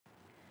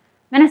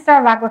Minister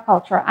of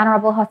Agriculture,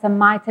 Honorable Hassan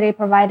Mai, today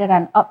provided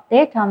an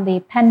update on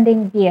the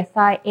pending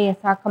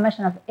BSI-ASR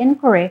Commission of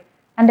Inquiry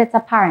and its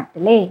apparent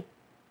delay.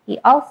 He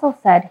also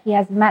said he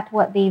has met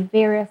with the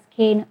various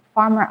cane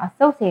farmer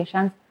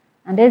associations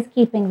and is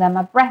keeping them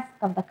abreast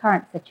of the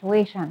current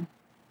situation.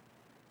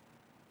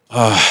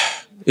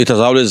 It has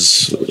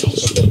always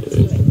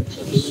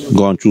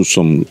gone through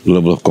some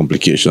level of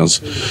complications,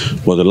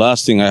 but the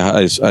last thing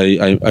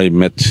I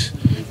met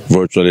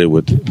virtually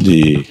with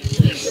the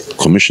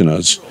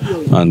commissioners,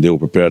 and they were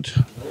prepared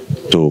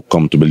to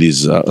come to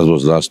Belize as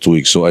was last 2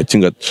 weeks. So I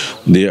think that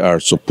they are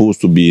supposed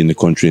to be in the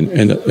country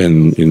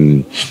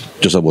in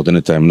just about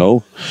any time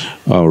now.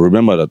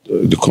 Remember that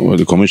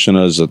the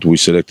commissioners that we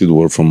selected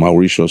were from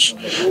Mauritius,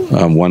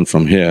 one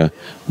from here,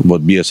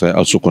 but BSI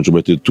also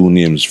contributed 2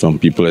 names from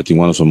people. I think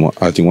one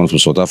from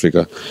South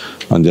Africa,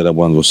 and the other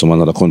one was from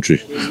another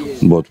country.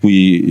 But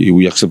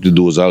we accepted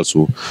those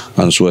also,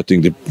 and so I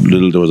think there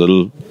was a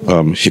little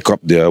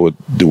hiccup there with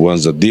the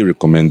ones that they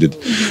recommended.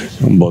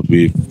 But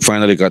we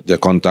finally got their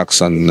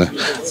contacts and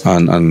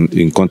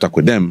in contact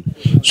with them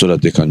so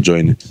that they can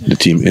join the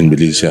team in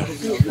Belize here.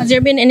 Has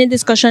there been any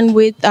discussion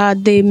with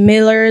the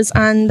millers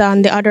and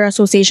the other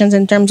associations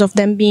in terms of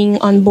them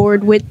being on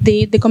board with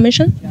the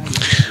commission?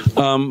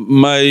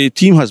 My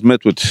team has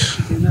met with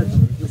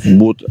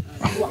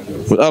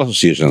all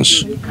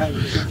associations,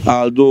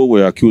 although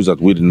we're accused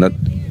that we did not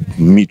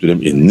meet with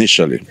them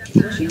initially.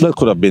 That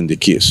could have been the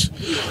case.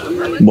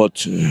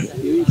 But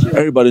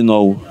everybody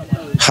now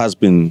has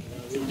been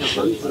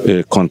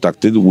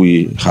contacted.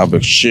 We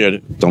have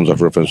shared terms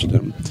of reference with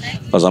them.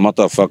 As a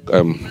matter of fact,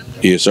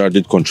 ASR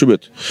did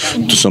contribute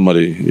to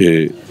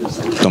somebody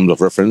terms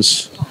of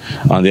reference,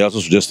 and they also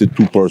suggested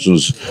 2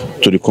 persons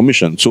to the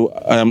commission. So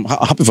I am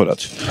happy for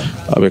that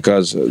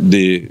because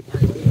they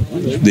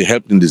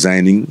helped in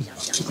designing.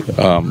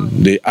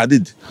 They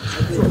added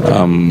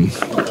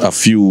a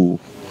few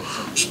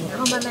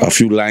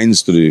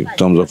lines to the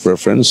terms of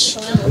reference,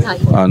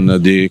 and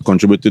they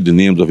contributed the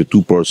names of the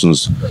 2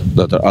 persons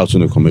that are also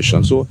in the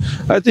commission. So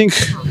I think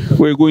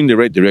we're going in the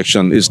right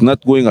direction. It's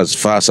not going as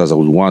fast as I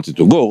would want it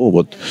to go,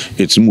 but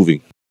it's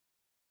moving.